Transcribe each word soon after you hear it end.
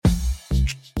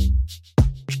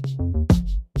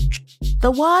The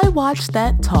Why Watch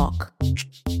That Talk.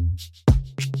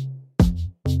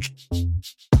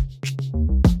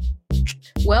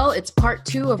 Well, it's part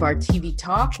 2 of our TV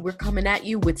talk. We're coming at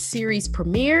you with series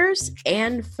premieres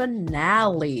and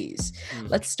finales.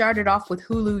 Let's start it off with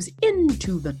Hulu's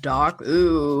Into the Dark.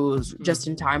 Ooh, just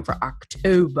in time for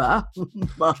October.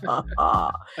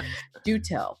 Do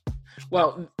tell.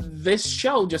 Well, this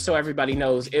show, just so everybody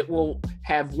knows, it will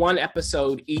have one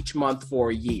episode each month for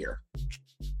a year.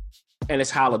 And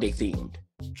it's holiday themed.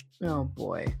 Oh,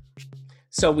 boy.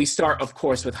 So we start, of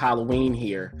course, with Halloween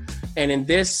here. And in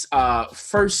this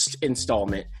first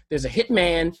installment, there's a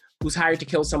hitman who's hired to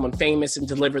kill someone famous and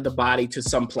deliver the body to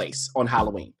some place on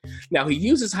Halloween. Now, he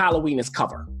uses Halloween as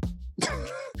cover.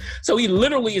 So he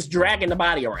literally is dragging the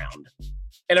body around.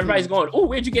 And everybody's going, oh,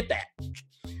 where'd you get that?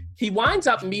 He winds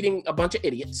up meeting a bunch of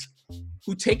idiots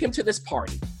who take him to this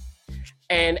party.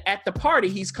 And at the party,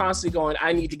 he's constantly going,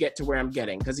 I need to get to where I'm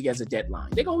getting, because he has a deadline.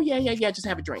 They go, yeah, just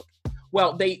have a drink.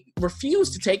 Well, they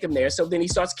refuse to take him there, so then he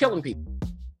starts killing people.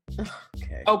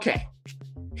 Okay.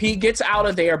 He gets out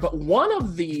of there, but one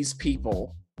of these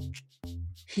people,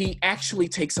 he actually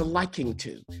takes a liking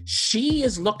to. She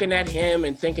is looking at him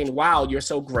and thinking, wow, you're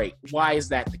so great. Why is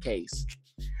that the case?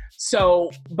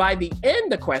 So by the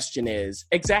end, the question is,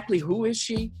 exactly who is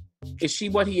she? Is she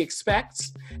what he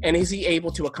expects? And is he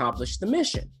able to accomplish the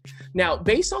mission? Now,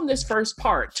 based on this first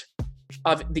part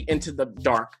of the Into the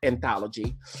Dark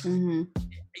anthology,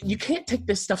 you can't take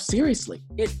this stuff seriously.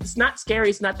 It's not scary.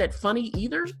 It's not that funny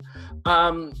either.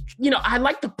 I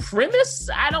like the premise.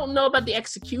 I don't know about the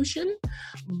execution,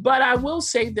 but I will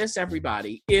say this,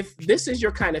 everybody. If this is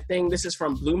your kind of thing, this is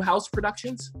from Blumhouse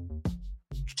Productions.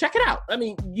 Check it out. I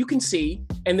mean, you can see,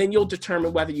 and then you'll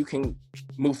determine whether you can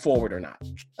move forward or not.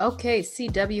 Okay,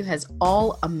 CW has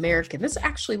All American. This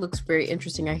actually looks very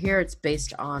interesting. I hear it's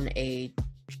based on a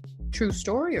true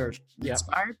story or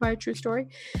inspired by a true story.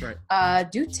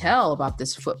 Right. Do tell about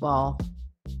this football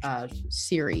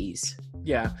series.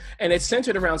 Yeah, and it's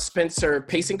centered around Spencer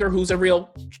Pasinger, who's a real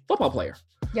football player.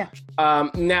 Yeah.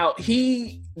 Now,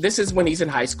 this is when he's in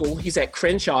high school. He's at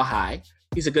Crenshaw High.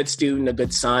 He's a good student, a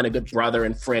good son, a good brother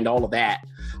and friend, all of that.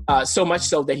 So much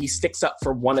so that he sticks up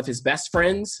for one of his best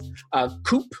friends,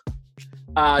 Coop,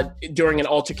 during an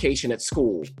altercation at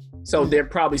school. So there's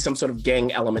probably some sort of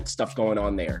gang element stuff going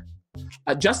on there.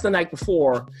 Just the night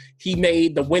before, he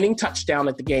made the winning touchdown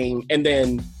at the game, and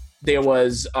then there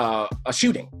was a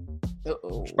shooting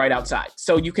right outside.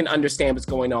 So you can understand what's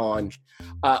going on.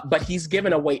 But he's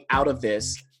given a way out of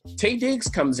this. Taye Diggs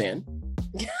comes in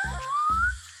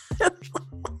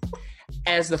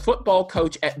as the football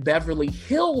coach at Beverly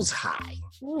Hills High.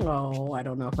 Oh, I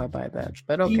don't know if I buy that,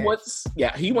 but okay.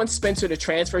 He wants Spencer to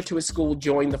transfer to his school,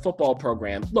 join the football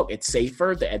program. Look, it's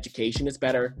safer. The education is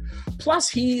better. Plus,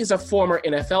 he is a former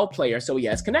NFL player, so he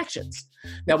has connections.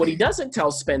 Now, what he doesn't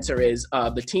tell Spencer is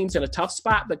the team's in a tough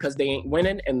spot because they ain't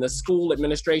winning, and the school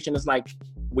administration is like,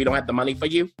 we don't have the money for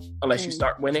you unless you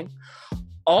start winning.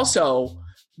 Also,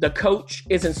 the coach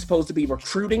isn't supposed to be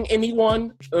recruiting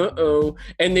anyone.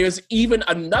 And there's even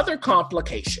another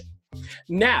complication.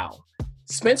 Now,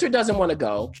 Spencer doesn't want to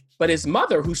go, but his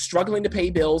mother, who's struggling to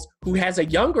pay bills, who has a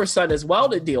younger son as well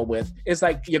to deal with, is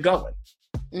like, you're going.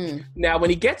 Now, when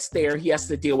he gets there, he has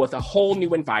to deal with a whole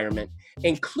new environment,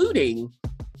 including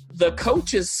the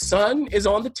coach's son is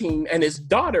on the team and his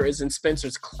daughter is in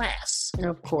Spencer's class.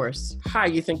 Of course. How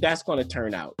do you think that's going to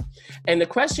turn out? And the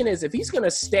question is, if he's going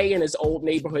to stay in his old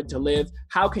neighborhood to live,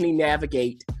 how can he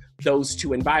navigate those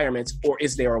two environments, or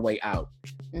is there a way out?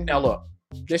 Now, look,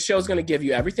 this show's going to give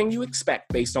you everything you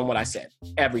expect based on what I said.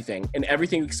 Everything. And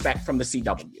everything you expect from the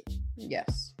CW.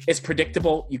 Yes. It's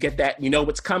predictable. You get that. You know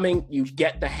what's coming. You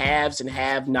get the haves and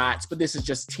have-nots, but this is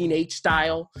just teenage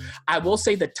style. I will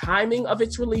say the timing of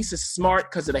its release is smart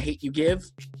because of the hate you give.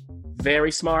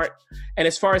 Very smart. And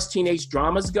as far as teenage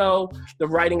dramas go, the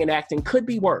writing and acting could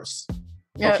be worse.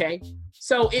 Yep. Okay?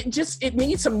 So it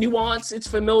needs some nuance. It's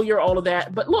familiar, all of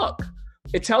that. But look,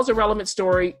 it tells a relevant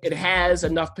story. It has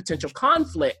enough potential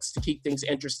conflicts to keep things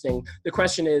interesting. The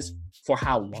question is, for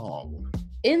how long?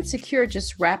 Insecure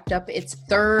just wrapped up its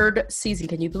 3rd season.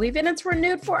 Can you believe it? And it's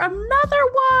renewed for another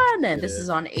one. And this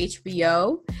is on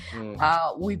HBO.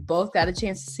 We both got a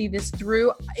chance to see this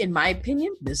through. In my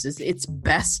opinion, this is its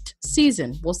best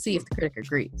season. We'll see if the critic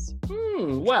agrees.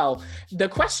 Well, the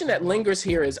question that lingers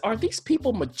here is, are these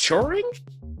people maturing?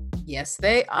 Yes,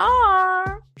 they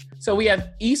are. So we have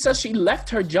Issa. She left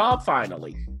her job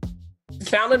finally.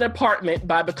 Found an apartment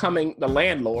by becoming the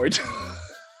landlord.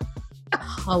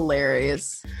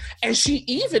 Hilarious. And she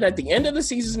even, at the end of the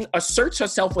season, asserts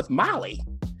herself with Molly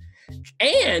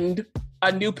and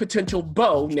a new potential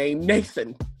beau named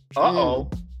Nathan. Uh-oh.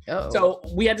 Oh. So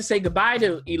we had to say goodbye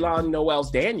to Elon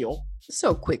Noel's Daniel.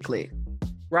 So quickly.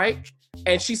 Right?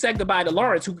 And she said goodbye to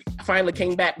Lawrence, who finally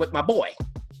came back with my boy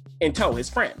in tow, his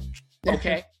friend.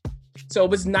 Okay? So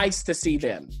it was nice to see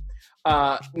them.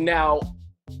 Now,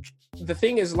 the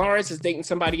thing is, Lawrence is dating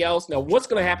somebody else. Now, what's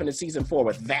going to happen in season 4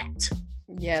 with that?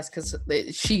 Yes, because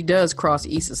she does cross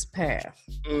Issa's path.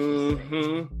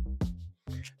 Mm-hmm.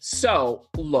 So,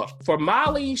 look, for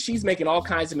Molly, she's making all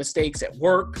kinds of mistakes at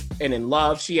work and in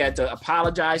love. She had to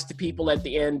apologize to people at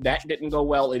the end. That didn't go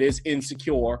well. It is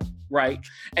insecure, right?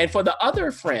 And for the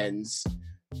other friends,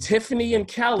 Tiffany and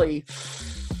Kelly,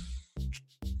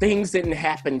 things didn't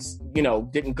happen,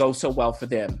 didn't go so well for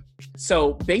them.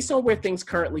 So based on where things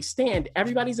currently stand,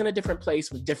 everybody's in a different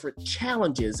place with different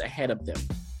challenges ahead of them.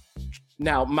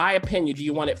 Now, my opinion, do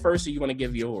you want it first or you want to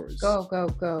give yours? Go.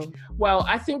 Well,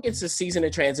 I think it's a season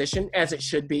of transition, as it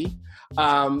should be.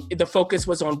 The focus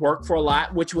was on work for a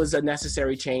lot, which was a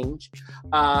necessary change.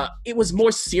 It was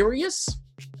more serious.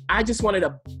 I just wanted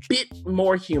a bit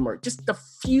more humor, just a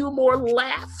few more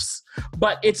laughs,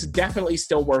 but it's definitely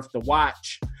still worth the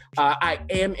watch. I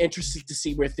am interested to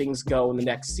see where things go in the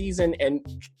next season and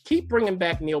keep bringing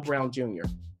back Neil Brown Jr.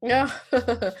 Yeah,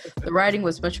 the writing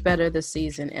was much better this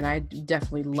season, and I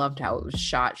definitely loved how it was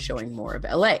shot, showing more of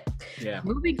LA. Yeah.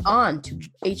 Moving on to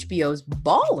HBO's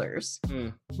Ballers,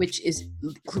 which is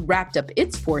wrapped up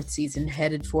its 4th season,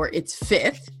 headed for its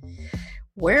 5th.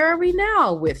 Where are we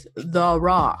now with The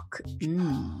Rock?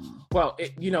 Well,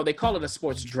 they call it a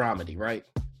sports dramedy, right?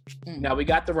 Now we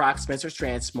got The Rock, Spencer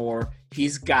Stransmore.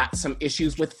 He's got some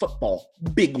issues with football,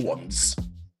 big ones.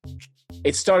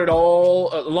 It started a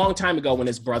long time ago when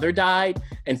his brother died,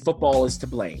 and football is to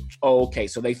blame. Okay,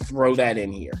 so they throw that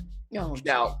in here.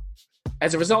 Now,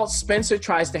 as a result, Spencer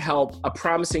tries to help a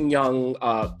promising young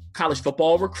college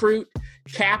football recruit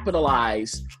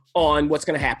capitalize on what's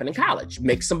going to happen in college,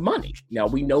 make some money. Now,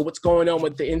 we know what's going on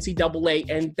with the NCAA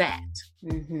and that.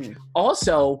 Mm-hmm.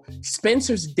 Also,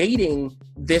 Spencer's dating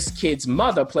this kid's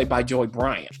mother, played by Joy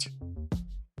Bryant.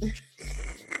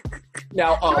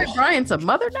 Now, Joy Bryant's a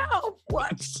mother now?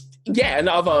 What? Yeah, and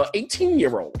of a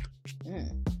 18-year-old.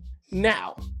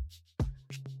 Now,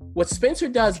 what Spencer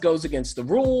does goes against the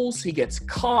rules. He gets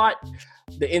caught.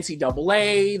 The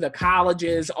NCAA, the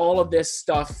colleges, all of this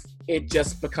stuff, it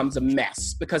just becomes a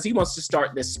mess because he wants to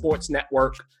start this sports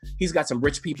network. He's got some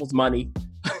rich people's money.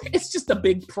 It's just a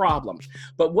big problem.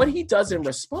 But what he does in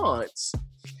response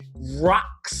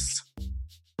rocks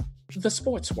the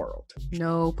sports world.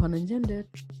 No pun intended.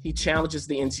 He challenges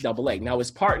the NCAA. Now,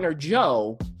 his partner,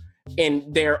 Joe,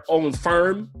 in their own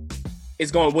firm,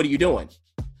 is going, what are you doing?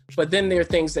 But then there are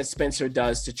things that Spencer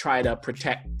does to try to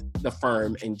protect the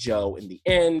firm and Joe in the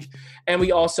end. And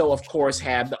we also, of course,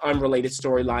 have the unrelated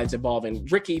storylines involving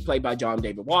Ricky, played by John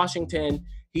David Washington.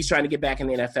 He's trying to get back in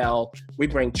the NFL. We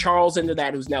bring Charles into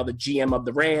that, who's now the GM of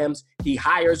the Rams. He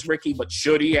hires Ricky, but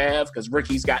should he have? Because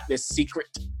Ricky's got this secret.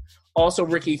 Also,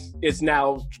 Ricky is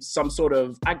now some sort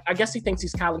of, I guess he thinks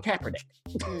he's Colin Kaepernick.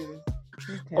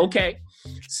 Okay.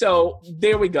 So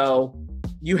there we go.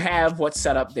 You have what's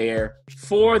set up there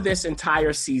for this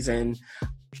entire season.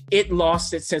 It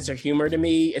lost its sense of humor to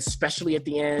me, especially at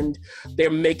the end. They're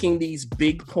making these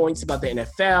big points about the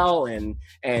NFL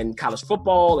and college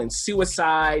football and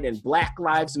suicide and Black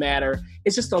Lives Matter.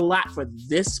 It's just a lot for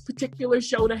this particular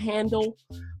show to handle.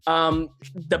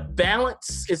 The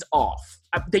balance is off.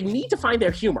 They need to find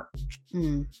their humor.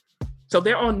 So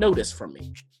they're on notice from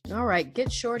me. All right, Get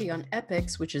Shorty on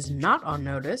Epix, which is not on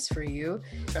notice for you,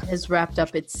 has wrapped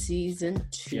up its season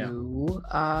 2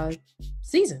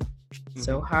 season. Mm-hmm.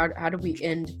 So how do we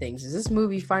end things? Is this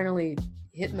movie finally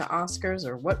hitting the Oscars,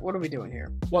 or what are we doing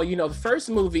here? Well, the first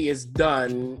movie is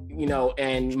done,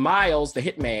 and Miles, the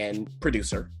hitman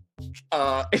producer,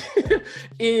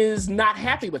 is not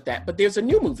happy with that. But there's a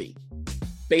new movie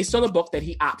based on a book that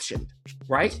he optioned,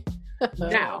 right?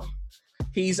 Now,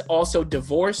 he's also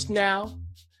divorced now.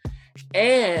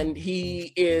 And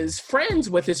he is friends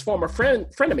with his former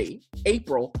frenemy,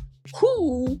 April,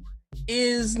 who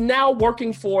is now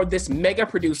working for this mega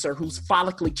producer who's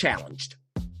follically challenged.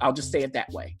 I'll just say it that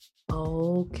way.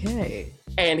 Okay.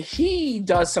 And he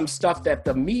does some stuff that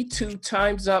the Me Too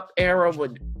Time's Up era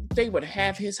would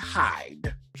have his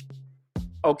hide.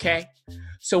 Okay?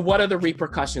 So what are the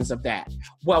repercussions of that?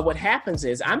 Well, what happens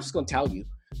is, I'm just going to tell you,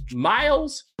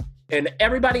 Miles and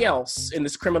everybody else in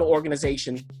this criminal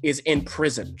organization is in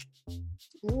prison.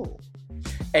 Ooh.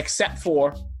 Except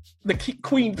for the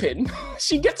Queen Pin.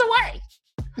 She gets away.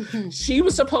 She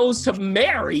was supposed to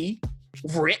marry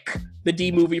Rick, the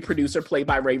D-movie producer played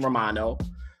by Ray Romano.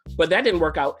 But that didn't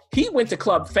work out. He went to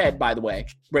Club Fed, by the way,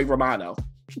 Ray Romano.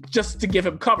 just to give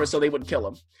him cover so they wouldn't kill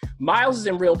him. Miles is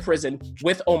in real prison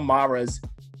with O'Mara's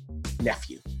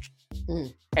nephew.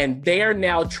 And they're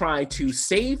now trying to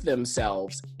save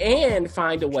themselves and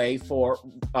find a way for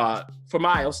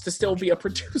Miles to still be a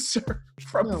producer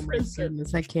from prison. My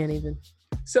goodness, I can't even.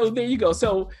 So there you go.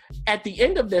 So at the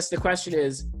end of this, the question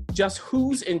is just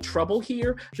who's in trouble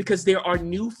here? Because there are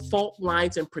new fault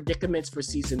lines and predicaments for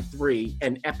season 3,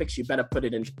 and Epix, you better put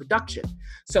it into production.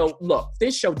 So look,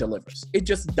 this show delivers. It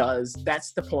just does.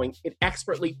 That's the point. It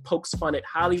expertly pokes fun at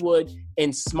Hollywood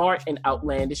in smart and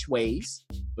outlandish ways.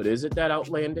 But is it that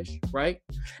outlandish, right?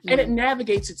 And it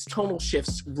navigates its tonal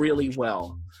shifts really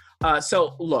well.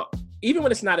 So look, even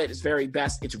when it's not at its very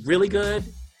best, it's really good.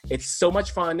 It's so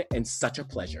much fun and such a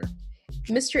pleasure.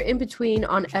 Mr. In-Between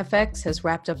on FX has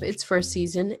wrapped up its first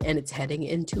season and it's heading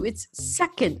into its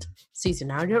second season.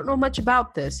 Now, I don't know much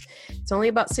about this. It's only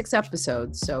about 6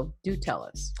 episodes, so do tell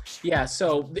us. Yeah,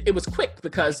 so it was quick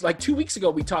because like 2 weeks ago,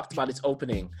 we talked about its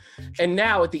opening. And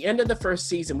now at the end of the first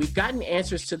season, we've gotten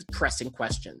answers to the pressing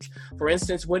questions. For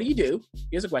instance, what do you do?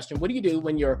 Here's a question. What do you do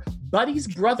when your buddy's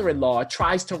brother-in-law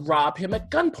tries to rob him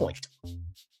at gunpoint?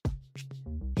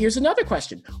 Here's another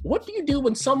question. What do you do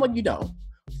when someone you know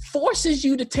forces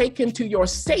you to take him to your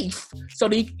safe so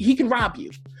that he can rob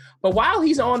you? But while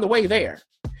he's on the way there,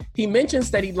 he mentions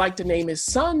that he'd like to name his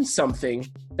son something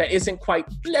that isn't quite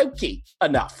blokey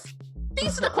enough.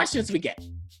 These are the questions we get.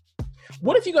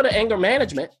 What if you go to anger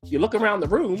management, you look around the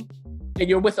room, and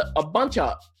you're with a bunch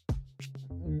of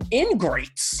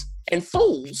ingrates and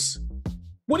fools?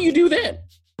 What do you do then?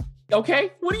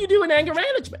 Okay? What do you do in anger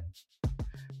management?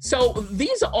 So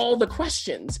these are all the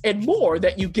questions and more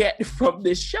that you get from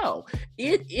this show.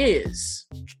 It is,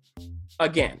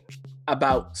 again,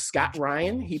 about Scott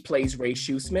Ryan. He plays Ray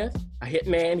Shoesmith, a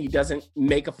hitman. He doesn't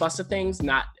make a fuss of things,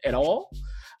 not at all.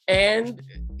 And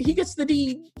he gets the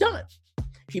deed done.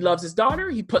 He loves his daughter.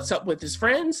 He puts up with his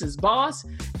friends, his boss,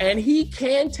 and he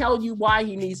can tell you why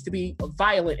he needs to be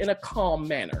violent in a calm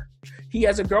manner. He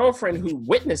has a girlfriend who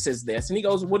witnesses this, and he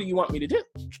goes, "What do you want me to do?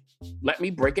 Let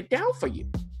me break it down for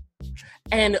you."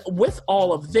 And with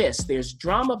all of this, there's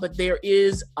drama, but there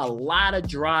is a lot of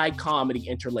dry comedy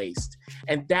interlaced.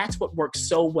 And that's what works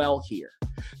so well here.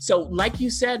 So like you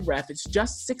said, Ref, it's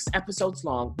just 6 episodes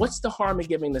long. What's the harm in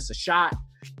giving this a shot?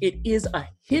 It is a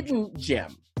hidden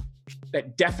gem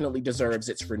that definitely deserves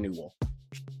its renewal.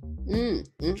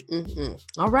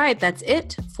 All right, that's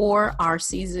it for our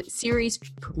series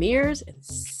premieres and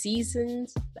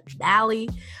seasons finale,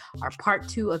 our part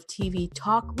 2 of TV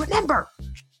Talk. Remember,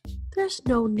 there's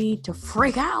no need to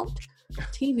freak out.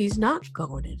 TV's not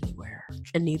going anywhere,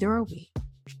 and neither are we.